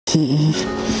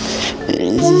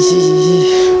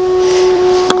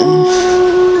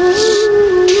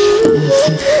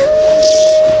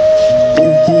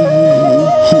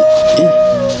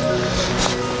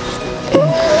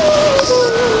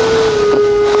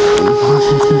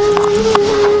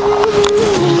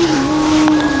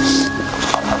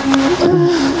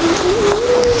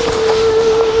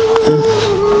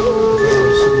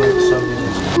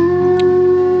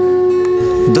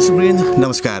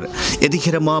नमस्कार।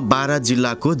 यतिखेर म बारा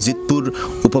जिल्लाको जितपुर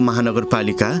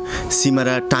उपमहानगरपालिका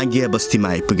सिमरा टाँगिया बस्तीमा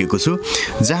आइपुगेको छु,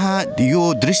 जहाँ यो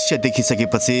दृश्य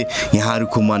देखिसकेपछि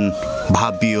यहाँहरूको मन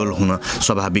भावविह्वल हुन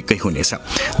स्वाभाविकै हुनेछ।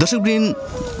 दर्शकवृन्द,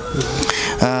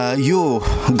 यो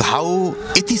घाउ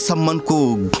यतिसम्मको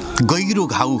गहिरो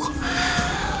घाउ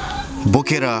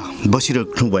बोकेर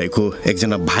बसिरहनु भएको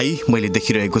एकजना भाइ मैले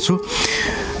देखिरहेको छु।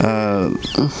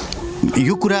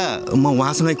 यो कुरा म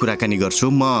उहाँसँगै कुराकानी गर्छु।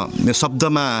 म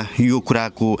शब्दमा यो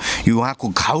कुराको उहाँको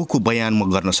घाउको बयान म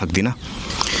गर्न सक्दिनँ।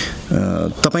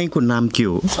 तपाईको नाम के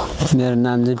हो? मेरो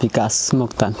नाम चाहिँ बिकास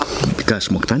मुक्तान।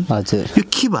 बिकास मुक्तान, हजुर। यो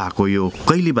के भएको? यो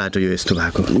कहिलेबाट यो यस्तो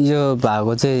भएको? यो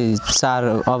भएको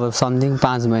चाहिँ अब समथिङ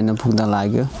 5 महिना पुग्न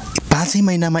लाग्यो। 5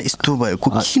 महिनामा यस्तो भयो?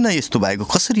 किन यस्तो भएको?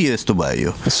 कसरी यस्तो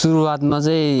भयो? यो सुरुवातमा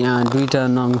चाहिँ यहाँ 2टा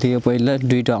नङ थियो, पहिला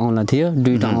 2टा औँला थियो।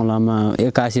 2टा औँलामा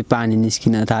एक्कासी पानी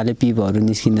निस्किन थाल्यो, पिपहरू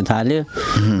निस्किन थाल्यो।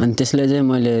 अनि त्यसले चाहिँ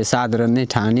मैले साधारण नै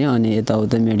ठाने, अनि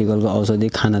यताउता मेडिकलको औषधि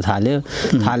खान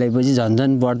थालेपछि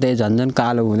झन्झन बढ्दै झन्झन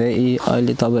कालो हुँदै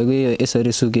अहिले तपाईँको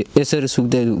यसरी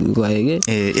सुक्दै गयो कि।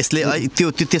 यसले त्यो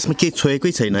त्यसमा केही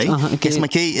छोएकै छैन है? यसमा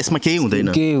केही हुँदैन,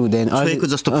 छोएको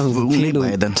जस्तो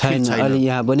छैन। अहिले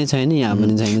यहाँ पनि छैन, यहाँ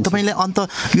पनि छैन। तपाईले अन्त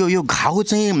यो घाउ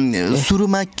चाहिँ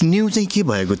सुरुमा न्यू चाहिँ के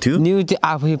भएको थियो? न्यू त्यो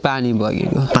आफै पानी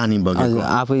बगेको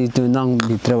आफै त्यो नङ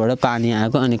भित्रबाट पानी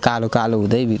आएको, अनि कालो कालो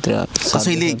हुँदै भित्र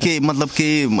कसैले के मतलब के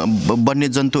वन्य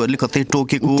जन्तुहरूले कतै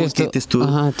टोकेको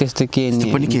त्यस्तो केही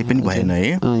पनि भएन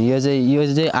है? यो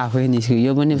चाहिँ आफै निस्क्यो।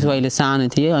 यो पनि पहिले सानो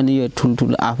थियो, अनि यो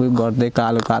ठुल्ठुलो आफै बढ्दै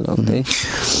कालो कालो हुँदै।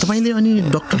 तपाईले अनि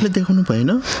डाक्टरले देखाउनु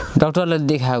भएन? डाक्टरले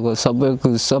देखाएको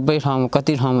सबै ठाउँमा,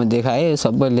 कति ठाउँमा देखाए।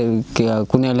 सबैले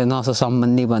कुनैले नसा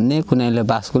सम्बन्धी भन्ने, कुनैले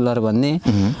भास्कुलर भन्ने,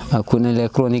 कुनैले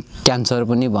क्रोनिक क्यान्सर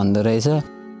पनि भन्दो रहेछ।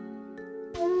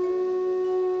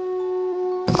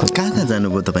 कहाँ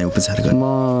जानुभयो तपाईँ उपचार गर्न? म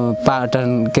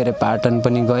पाटन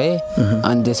पनि गएँ,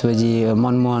 अनि त्यसपछि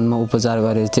मनमोहनमा उपचार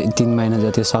गरेँ 3 महिना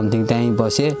जति समथिङ त्यहीँ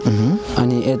बसेँ।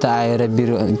 अनि यता आएर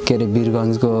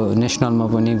वीरगन्जको नेसनलमा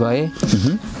पनि गएँ।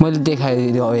 मैले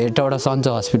देखाएँ एउटा सञ्च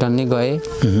हस्पिटल नै गएँ,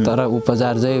 तर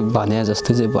उपचार चाहिँ भने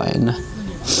जस्तो चाहिँ भएन।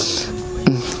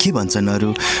 के भन्छन्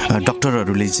अरू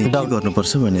डाक्टरहरूले चाहिँ के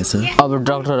गर्नुपर्छ भनेछ? अब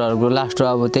डाक्टरहरूको लास्ट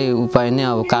अब त्यही उपाय नै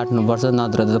अब काट्नुपर्छ,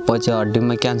 नत्र त पछि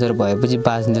हड्डीमा क्यान्सर भएपछि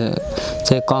बाँच्ने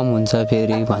चाहिँ कम हुन्छ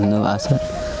फेरि भन्नुभएको छ।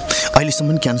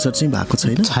 अहिलेसम्म क्यान्सर चाहिँ भएको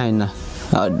छैन?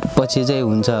 पछि चाहिँ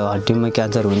हुन्छ, हड्डीमा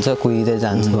क्यान्सर हुन्छ, कुहिँदै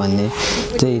जान्छ भन्ने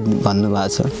चाहिँ भन्नुभएको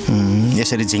छ।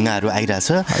 यसरी झिङ्गाहरू आइरहेछ।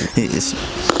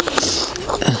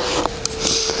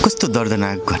 कस्तो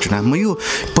दर्दनाक घटना! म यो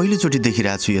पहिलोचोटि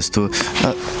देखिरहेको छु यस्तो।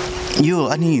 यो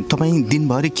अनि तपाईँ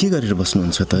दिनभरि के गरेर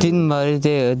बस्नुहुन्छ त?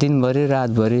 दिनभरि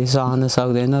रातभरि सहन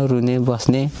सक्दैन, रुने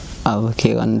बस्ने। अब के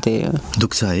गर्नु, त्यही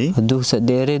दुख्छ है? दुख्छ,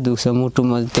 धेरै दुख्छ।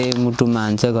 मुटुमा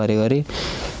हान्छ घरिघरि।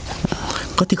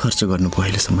 कति खर्च गर्नुभयो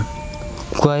अहिलेसम्म?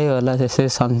 गयो होला त्यसै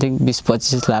समथिङ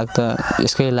 20-25 लाख त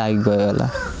यसकै लागि गयो होला।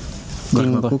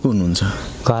 घरमा को हुनुहुन्छ?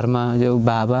 घरमा यो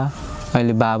बाबा,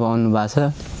 अहिले बाबा आउनु भएको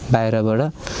छ बाहिरबाट,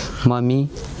 मम्मी,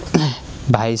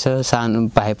 भाइ छ, सानो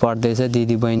भाइ पढ्दैछ,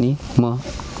 दिदी बहिनी, म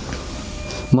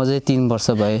चाहिँ 3 वर्ष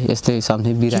भयो यस्तै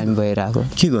समथिङ बिरामी भइरहेको।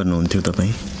 के गर्नुहुन्थ्यो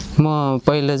तपाईँ? म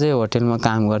पहिला चाहिँ होटेलमा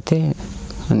काम गर्थेँ,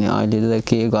 अनि अहिले त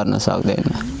के गर्न सक्दैन।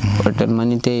 होटेलमा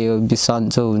नि त्यही हो,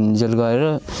 सन्चो हुन्जेल गएर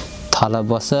थला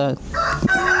बस्छ,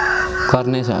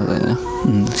 गर्नै सक्दैन।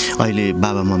 अहिले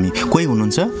बाबा मम्मी कोही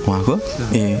हुनुहुन्छ उहाँको?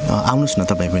 आउनुहोस् न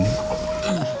तपाईँ पनि।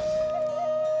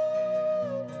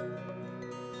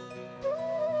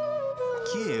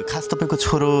 खास तपाईँको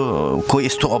छोरोको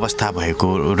यस्तो अवस्था भएको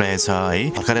रहेछ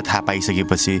है, भर्खरै थाहा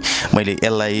पाइसकेपछि मैले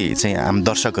यसलाई चाहिँ आम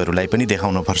दर्शकहरूलाई पनि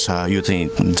देखाउनुपर्छ, यो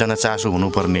चाहिँ जनचासो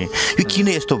हुनुपर्ने। यो किन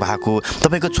यस्तो भएको?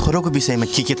 तपाईँको छोरोको विषयमा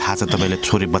के थाहा छ तपाईँले?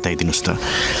 छोरी बताइदिनुहोस् त।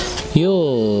 यो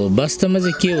वास्तवमा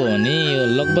चाहिँ के हो भने, यो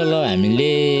लगभग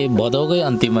हामीले भदौकै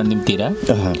अन्तिमतिर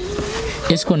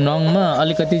यसको नङमा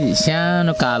अलिकति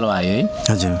सानो कालो आयो है।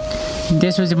 हजुर।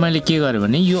 त्यसपछि मैले के गरेँ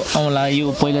भने, यो औँला,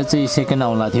 यो पहिला चाहिँ सेकेन्ड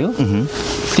औँला थियो,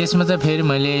 त्यसमा चाहिँ फेरि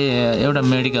मैले एउटा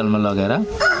मेडिकलमा लगेर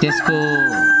त्यसको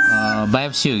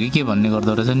बायोप्सी हो कि के भन्ने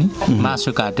गर्दो रहेछ नि,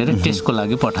 मासु काटेर टेस्टको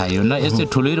लागि पठायो। न यस्तो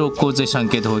ठुलै रोगको चाहिँ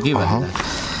सङ्केत हो कि भनेर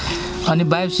अनि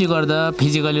बायोप्सी गर्दा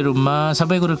फिजिकली रूपमा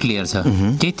सबै कुरो क्लियर छ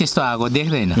केही त्यस्तो आएको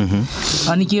देख्दैन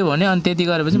अनि के भने अनि त्यति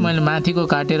गरेपछि मैले माथिको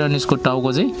काटेर अनि यसको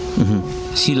टाउको चाहिँ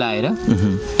सिलाएर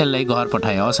यसलाई घर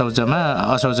पठाएँ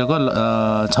असौजको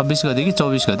 26 गते कि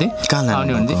 24 गते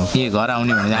आउने भने घर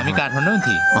आउने भने हामी काठमाडौँ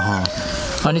थिएँ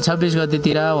अनि 26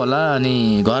 गतेतिर होला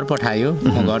अनि घर पठायो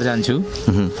म घर जान्छु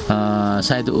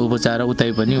सायद उपचार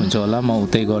उतै पनि हुन्छ होला म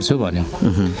उतै गर्छु भन्यो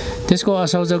त्यसको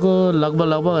असौजको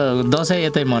लगभग दसैँ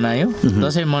यतै मनायो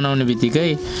दसैँ मनाउने बित्तिकै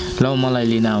ल मलाई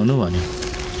लिन आउनु भन्यो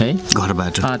है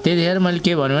घरबाट त्यतिखेर मैले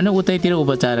के भन्यो भने उतैतिर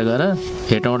उपचार गर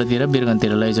हेटौँडातिर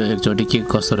बिरगनतिर लैजाऊ एकचोटि के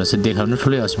कस्तो रहेछ देखाउनु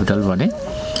ठुलै हस्पिटल भने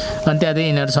अनि त्यहाँदेखि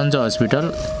यिनीहरू सन्चो हस्पिटल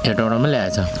हेटौँडामा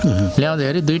ल्याएछ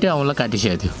ल्याउँदाखेरि 2टा औँला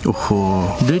काटिसकेको थियो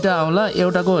 2टा औँला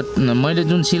एउटाको मैले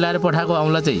जुन सिलाएर पठाएको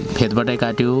औँला चाहिँ फेदबाटै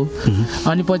काट्यो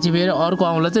अनि पछि फेरि अर्को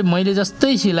औँला चाहिँ मैले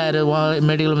जस्तै सिलाएर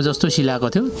मेडिकलमा जस्तो सिलाएको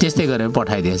थियो त्यस्तै गरेर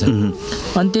पठाइदिएछ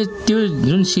अनि त्यो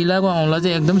जुन सिलाएको औँला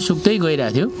चाहिँ एकदम सुक्दै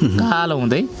गइरहेको थियो कालो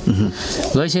हुँदै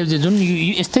गइसकेपछि जुन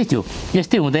यस्तै थियो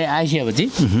यस्तै हुँदै आइसकेपछि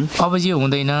अब यो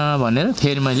हुँदैन भनेर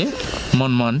फेरि मैले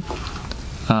मनमोहन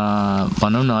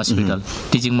भनौँ न hospital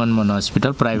teaching Manmohan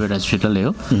hospital private hospital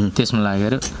हो त्यसमा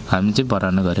लागेर हामी चाहिँ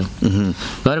भर्ना गऱ्यौँ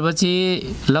गरेपछि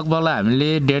लगभग हामीले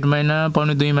 1.5 महिना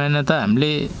पौने 2 महिना त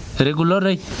हामीले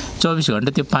रेगुलरै 24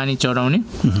 घण्टा त्यो पानी चढाउने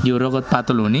यो रगत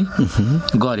पातल हुने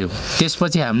गऱ्यौँ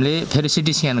त्यसपछि हामीले फेरि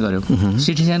सिटी स्क्यान गऱ्यौँ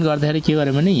सिटी स्क्यान गर्दाखेरि के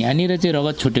गर्यो भने यहाँनिर चाहिँ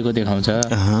रगत छुटेको देखाउँछ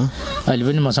अहिले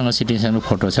पनि मसँग सिटी स्क्यानको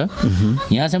फोटो छ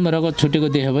यहाँसम्म रगत छुटेको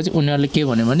देखेपछि उनीहरूले के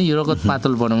भन्यो भने यो रगत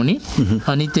पातल बनाउने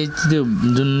अनि त्यो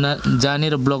जुन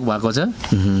जहाँनिर ब्लक भएको छ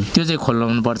त्यो चाहिँ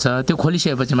खोल्नु पर्छ त्यो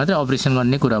खोलिसकेपछि मात्रै अपरेसन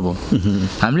गर्ने कुरा भयो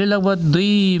हामीले लगभग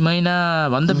 2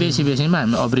 महिनाभन्दा बेसीमा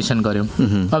हामी अपरेसन गऱ्यौँ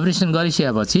अपरेसन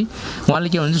गरिसकेपछि उहाँले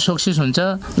के भन्छ सक्सेस हुन्छ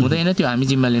हुँदैन त्यो हामी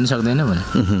जिम्मा लिन सक्दैन भने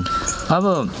अब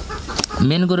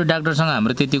मेन कुरो डाक्टरसँग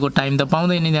हाम्रो त्यतिको टाइम त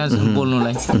पाउँदैन त्यहाँ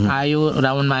बोल्नुलाई आयो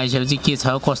राउन्डमा आइसकेपछि के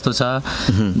छ कस्तो छ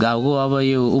घाउको अब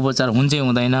यो उपचार हुन्छ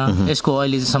हुँदैन यसको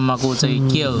अहिलेसम्मको चाहिँ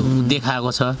के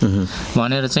देखाएको छ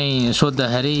भनेर चाहिँ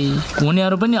सोद्धाखेरि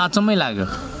उनीहरू पनि अचम्मै लाग्यो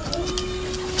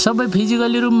सबै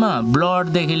फिजिकली रूपमा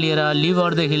ब्लडदेखि लिएर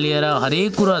लिभरदेखि लिएर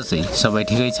हरेक कुरा चाहिँ सबै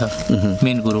ठिकै छ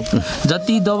मेन कुरो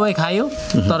जति दबाई खायो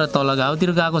तर तल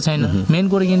घाउतिर गएको छैन मेन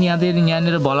कुरो किन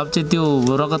यहाँनिर बल्ब चाहिँ त्यो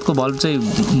रगतको बल्ब चाहिँ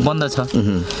बन्द छ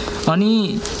अनि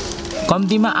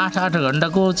कम्तीमा 8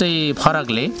 घण्टाको चाहिँ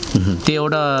फरकले त्यो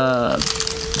एउटा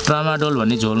ट्रामाडोल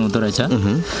भन्ने झोल हुँदो रहेछ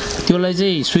त्यसलाई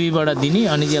चाहिँ सुईबाट दिने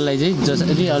अनि त्यसलाई चाहिँ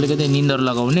जसरी अलिकति निन्दर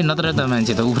लगाउने नत्र त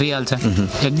मान्छे त उफ्रिहाल्छ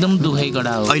एकदम दुखाइ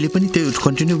कडा हो अहिले पनि त्यो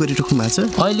कन्टिन्यू गरिराख्नु भएको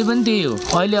छ अहिले पनि त्यही हो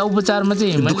अहिले उपचारमा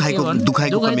चाहिँ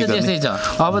दुखाइको कमी गर्ने त्यसै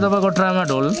छ अब तपाईको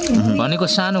ट्रामाडोल भनेको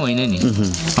सानो होइन नि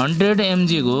 100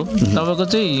 mg को तपाईको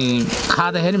चाहिँ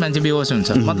खाँदाखेरि मान्छे बेहोस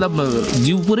हुन्छ मतलब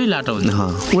जिउ पुरै लाटो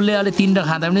हुन्छ उसले अहिले 3वटा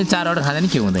खाँदा पनि 4वटा खाँदा नि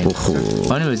के हुँदैन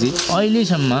भनेपछि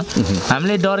अहिलेसम्म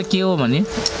हामीले डर के हो भने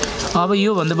अब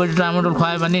यो भन्दा बढी ट्रामाडोल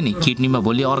खुवायो भने नि किडनीमा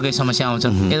भोलि अर्कै समस्या आउँछ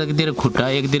एकतिर खुट्टा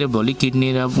एकतिर भोलि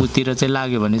किडनी र उतिर चाहिँ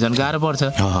लाग्यो भने झन् गाह्रो पर्छ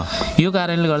यो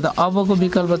कारणले गर्दा अबको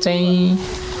विकल्प चाहिँ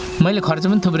मैले खर्च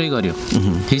पनि थुप्रै गर्यो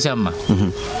हिसाबमा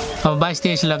अब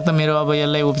 22-23 लाख त मेरो अब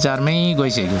यसलाई उपचारमै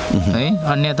गइसक्यो है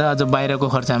अन्यथा अझ बाहिरको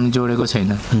खर्च हामी जोडेको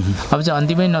छैन अब चाहिँ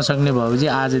अन्तिमै नसक्ने भएपछि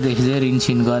आजदेखि चाहिँ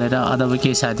ऋणसिन गरेर अथवा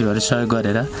केही साथीहरू सहयोग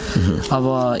गरेर अब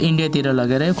इन्डियातिर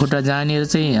लगेर खुट्टा जहाँनिर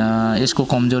चाहिँ यसको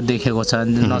कमजोर देखेको छ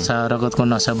नसा रगतको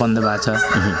नसा बन्द भएको छ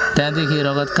त्यहाँदेखि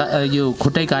रगत यो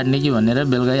खुट्टै काट्ने कि भनेर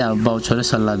बेलुकै अब बाउ छोरा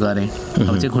सल्लाह गरेँ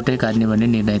अब चाहिँ खुट्टै काट्ने भन्ने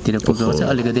निर्णयतिर पुगेको छ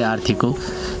अलिकति आर्थिकको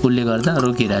उसले गर्दा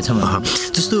रोकिरहेछ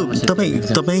जस्तो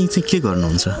तपाईँ चाहिँ के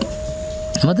गर्नुहुन्छ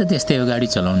म त त्यस्तै हो गाडी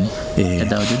चलाउने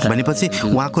भनेपछि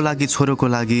उहाँको लागि छोरोको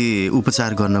लागि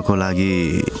उपचार गर्नको लागि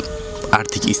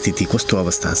आर्थिक स्थिति कस्तो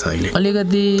अवस्था छ अहिले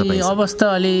अलिकति अवस्था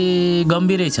अलि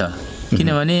गम्भीरै छ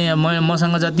किनभने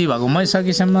मसँग जति भएको म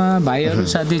सकेसम्म भाइहरू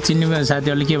साथी चिन्ने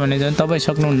साथीहरूले के भने तपाईँ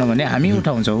सक्नुहुन्न भने हामी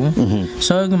उठाउँछौँ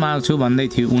सहयोग माग्छु भन्दै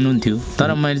हुनुहुन्थ्यो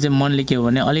तर मैले चाहिँ मनले के हो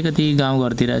भने अलिकति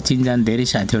गाउँघरतिर चिनजान धेरै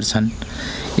साथीहरू छन्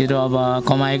र अब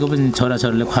कमाएको पनि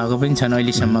छोराछोरीले खुवाएको पनि छन्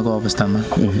अहिलेसम्मको अवस्थामा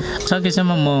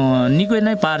सकेसम्म म निकै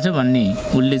नै पार्छु भन्ने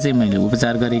उसले चाहिँ मैले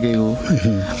उपचार गरेकै हो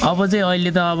अब चाहिँ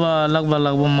अहिले त अब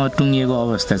लगभग म टुङ्गिएको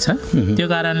अवस्था छ त्यो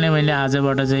कारणले मैले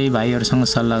आजबाट चाहिँ भाइहरूसँग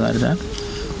सल्लाह गरेर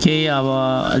केही अब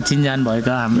चिनजान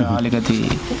भएका हाम्रो अलिकति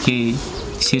केही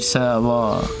शीर्ष अब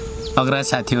अग्रज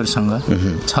साथीहरूसँग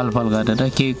छलफल गरेर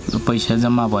के पैसा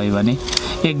जम्मा भयो भने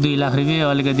 1-2 लाख रुपियाँ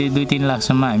अलिकति 2-3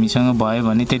 लाखसम्म हामीसँग भयो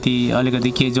भने त्यति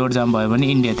अलिकति के जोडजाम भयो भने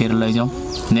इन्डियातिर लैजाउँ।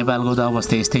 नेपालको त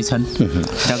अवस्था यस्तै छन्,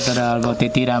 डाक्टरहरूको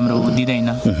त्यति राम्रो दिँदैन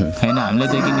होइन। हामीले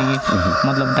त किनकि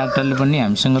मतलब डाक्टरले पनि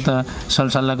हामीसँग त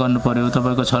सल्लाह गर्नु पर्यो,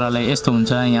 तपाईँको छोरालाई यस्तो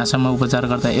हुन्छ, यहाँसम्म उपचार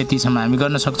गर्दा यतिसम्म हामी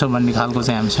गर्न सक्छौँ भन्ने खालको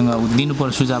चाहिँ हामीसँग दिनु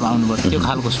पर्यो, सुझाव आउनु पर्यो। त्यो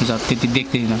खालको सुझाव त्यति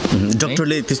देख्दैन।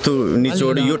 डाक्टरले त्यस्तो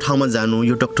निचोड यो ठाउँमा जानु,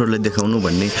 यो डाक्टरलाई देखाउनु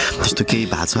भन्ने त्यस्तो केही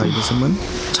भएको छ अहिलेसम्म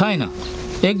छैन।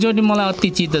 एकचोटि मलाई अति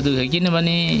चित्त दुख्यो,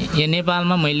 किनभने यो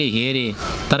नेपालमा मैले हेरेँ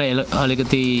तर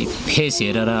अलिकति फेस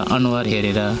हेरेर अनुहार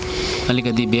हेरेर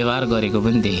अलिकति व्यवहार गरेको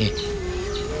पनि देखेँ।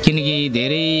 किनकि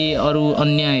धेरै अरू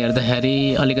अन्य हेर्दाखेरि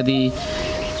अलिकति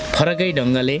फरकै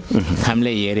ढङ्गले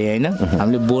हामीले हेरेँ होइन।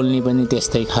 हामीले बोल्ने पनि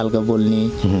त्यस्तै खालको बोल्ने,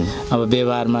 अब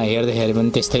व्यवहारमा हेर्दाखेरि पनि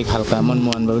त्यस्तै खालका,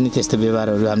 मनमोहनमा पनि त्यस्तो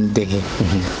व्यवहारहरू हामीले देखेँ।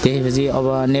 त्यसपछि अब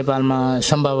नेपालमा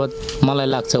सम्भवत मलाई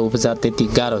लाग्छ उपचार त्यति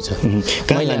गाह्रो छ।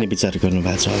 मैले विचार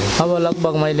गर्नुभएको छ अब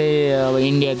लगभग मैले अब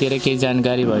इन्डियातिर केही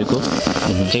जानकारी भएको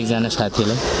एकजना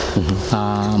साथीलाई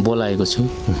बोलाएको छु,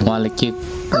 उहाँले के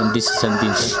डिसिसन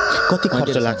दिन्छ। कति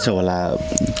खर्च लाग्छ होला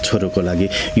छोरोको लागि?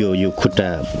 यो खुट्टा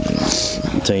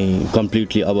चाहिँ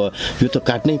कम्प्लिटली अब यो त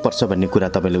काट्नै पर्छ भन्ने कुरा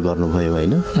तपाईँले गर्नुभयो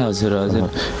होइन? हजुर हजुर।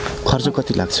 खर्च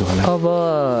कति लाग्छ होला? अब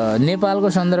नेपालको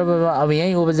सन्दर्भमा अब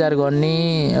यहीँ उपचार गर्ने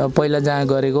पहिला जहाँ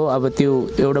गरेको अब त्यो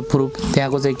एउटा प्रुफ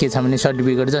त्यहाँको चाहिँ के छ भने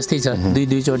सर्टिफिकेट जस्तै छ।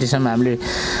 2 चोटिसम्म हामीले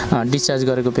डिस्चार्ज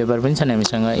गरेको पेपर पनि छन्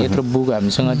हामीसँग। यत्रो बुक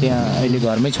हामीसँग त्यहाँ अहिले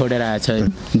घरमै छोडेर आएछ।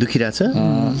 दुखिरहेछ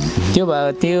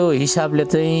त्यो हिसाबले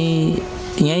चाहिँ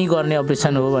यहीँ गर्ने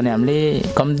अपरेसन हो भने हामीले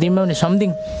कम्तीमा पनि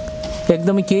समथिङ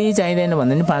एकदमै केही चाहिँदैन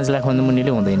भन्दा नि 5 लाखभन्दा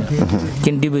मुनिले हुँदैन।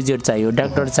 किन डिपोजिट चाहियो,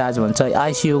 डाक्टर चार्ज भन्छ,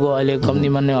 आइसियूको अहिले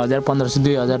कम्तीमा नै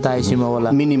 1500-2000 त आइसियूमा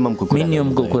होला,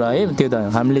 मिनिममको कुरा है। त्यो त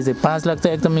हामीले चाहिँ 5 लाख त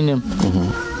एकदम मिनिमम,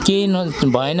 केही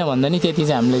भएन भन्दा नि त्यति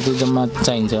चाहिँ हामीले त्यो जम्मा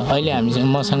चाहिन्छ। अहिले हामीसँग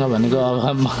मसँग भनेको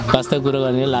अब वास्तव कुरो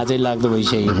गर्ने लाजै लाग्दो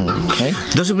भइसक्यो है।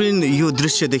 दर्शकवृन्द, यो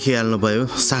दृश्य देखिहाल्नुभयो,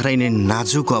 साह्रै नै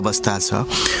नाजुक अवस्था छ।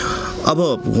 अब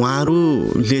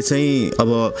उहाँहरूले चाहिँ अब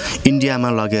इन्डियामा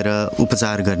लगेर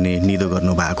उपचार गर्ने निधो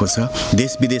गर्नुभएको छ।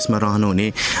 देश विदेशमा रहनुहुने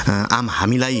आम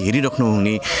हामीलाई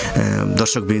हेरिराख्नुहुने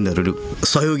दर्शकवृन्दहरू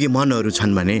सहयोगी मनहरू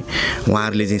छन् भने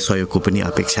उहाँहरूले चाहिँ सहयोगको पनि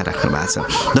अपेक्षा राख्नु भएको छ।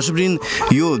 दर्शकवृन्द,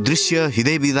 यो दृश्य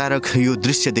हृदय विदारक यो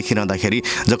दृश्य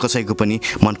देखिरहँदाखेरि कसैको पनि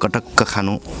मन कटक्क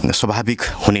खानु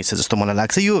स्वाभाविक हुनेछ जस्तो मलाई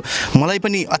लाग्छ। यो मलाई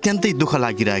पनि अत्यन्तै दुःख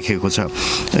लागिराखेको छ।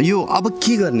 यो अब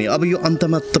के गर्ने? अब यो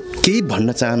अन्तमा त केही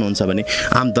भन्न चाहनुहुन्छ भने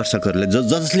आम दर्शकहरूले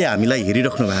जसले हामीलाई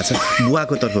हेरिराख्नु भएको छ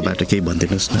बुवाको तर्फबाट केही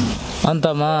भनिदिनुहोस् न।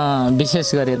 अन्तमा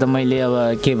विशेष गरी त मैले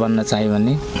अब के भन्न चाहे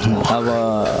भने अब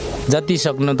जति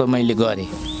सक्नु त मैले गरेँ।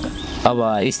 अब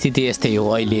स्थिति यस्तै हो,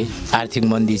 अहिले आर्थिक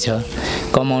मन्दी छ,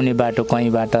 कमाउने बाटो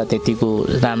कहीँबाट त्यतिको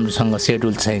राम्रोसँग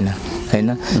सेड्युल छैन होइन।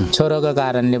 छोराको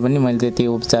कारणले पनि मैले त्यति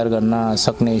उपचार गर्न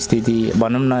सक्ने स्थिति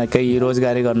भनौँ न, केही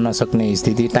रोजगारी गर्न सक्ने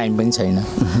स्थिति टाइम पनि छैन।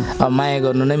 अब माया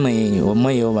गर्नु नै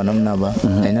मै हो भनौँ न अब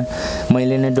होइन।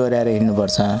 मैले नै डोर्याएर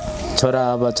हिँड्नुपर्छ।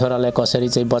 अब छोरालाई कसरी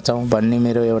चाहिँ बचाउँ भन्ने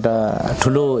मेरो एउटा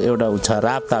ठुलो एउटा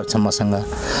रापताप छ मसँग।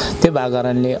 त्यो भएको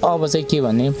कारणले अब चाहिँ के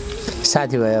भने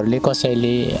साथीभाइहरूले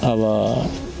कसैले अब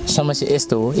समस्या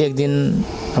यस्तो हो, एक दिन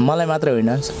मलाई मात्र होइन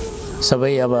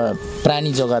सबै अब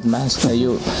प्राणी जगतमा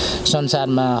यो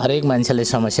संसारमा हरेक मान्छेले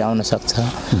समस्या आउन सक्छ।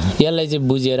 यसलाई चाहिँ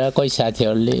बुझेर कोही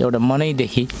साथीहरूले एउटा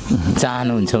मनैदेखि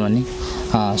चाहनुहुन्छ भने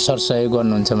सरसहयोग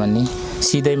गर्नुहुन्छ भने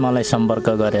सिधै मलाई सम्पर्क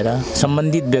गरेर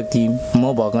सम्बन्धित व्यक्ति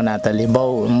म भएको नाताले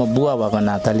म बुवा भएको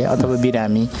नाताले अथवा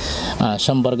बिरामी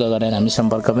सम्पर्क गरेर हामी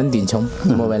सम्पर्क पनि दिन्छौँ,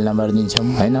 मोबाइल नम्बर दिन्छौँ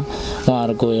होइन।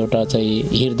 उहाँहरूको एउटा चाहिँ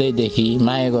हृदयदेखि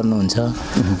माया गर्नुहुन्छ,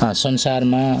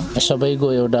 संसारमा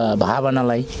सबैको एउटा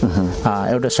भावनालाई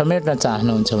एउटा समेट्न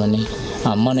चाहनुहुन्छ भने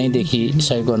मनैदेखि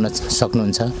सहयोग गर्न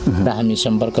सक्नुहुन्छ र हामी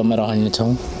सम्पर्कमा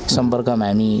रहनेछौँ, सम्पर्कमा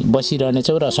हामी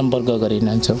बसिरहनेछौँ र सम्पर्क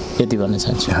गरिरहन्छौँ। यति भन्न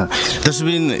चाहन्छु।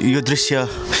 तस्बिन यो दृश्य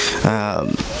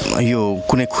यो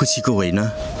कुनै खुसीको होइन,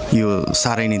 यो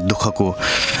साह्रै नै दुःखको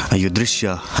यो दृश्य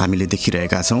हामीले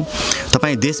देखिरहेका छौँ।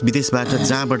 तपाईँ देश विदेशबाट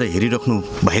जहाँबाट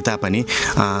हेरिराख्नु भए तापनि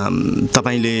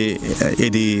तपाईँले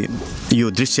यदि यो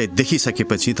दृश्य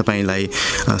देखिसकेपछि तपाईँलाई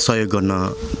सहयोग गर्न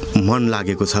मन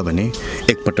लागेको छ भने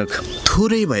एकपटक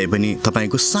थोरै भए पनि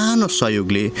तपाईँको सानो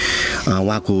सहयोगले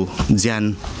उहाँको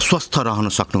ज्यान स्वस्थ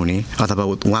रहन सक्नुहुने अथवा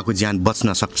उहाँको ज्यान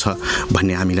बच्न सक्छ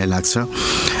भन्ने हामीलाई लाग्छ।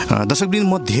 दर्शकवृन्द,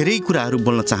 म धेरै कुराहरू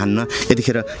बोल्न चाहन्न,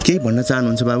 यतिखेर केही भन्न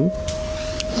चाहनुहुन्छ बाबु?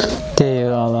 त्यही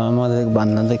हो, अब म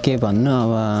भन्न त के भन्नु,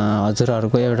 अब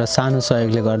हजुरहरूको एउटा सानो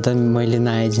सहयोगले गर्दा मैले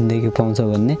नयाँ जिन्दगी पाउँछ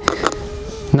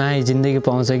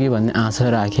कि भन्ने आशा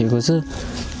राखेको छु।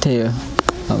 त्यही हो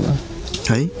अब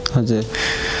है। हजुर,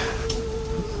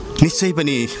 निश्चय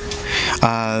पनि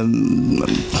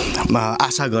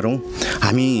आशा गरौँ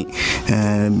हामी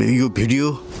यो भिडियो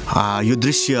यो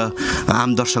दृश्य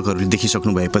आम दर्शकहरूले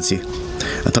देखिसक्नु भएपछि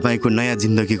तपाईको नयाँ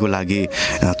जिन्दगीको लागि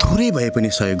थोरै भए पनि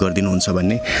सहयोग गरिदिनुहुन्छ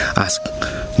भन्ने आश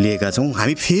लिएका छौँ।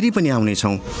 हामी फेरि पनि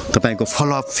आउनेछौँ, तपाईको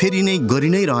फलोअप फेरि नै गरि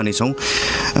नै रहनेछौँ।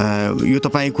 यो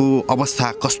तपाईको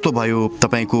अवस्था कस्तो भयो,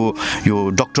 तपाईको यो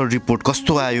डक्टर रिपोर्ट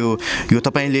कस्तो आयो, यो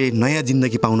तपाईले नयाँ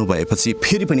जिन्दगी पाउनु भएपछि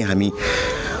फेरि पनि हामी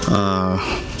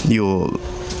यो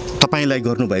तपाईलाई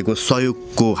गर्नुभएको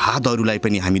सहयोगको हातहरूलाई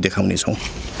पनि हामी देखाउनेछौँ।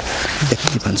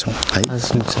 यति भन्छौँ है। हस्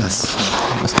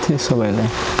सबैलाई।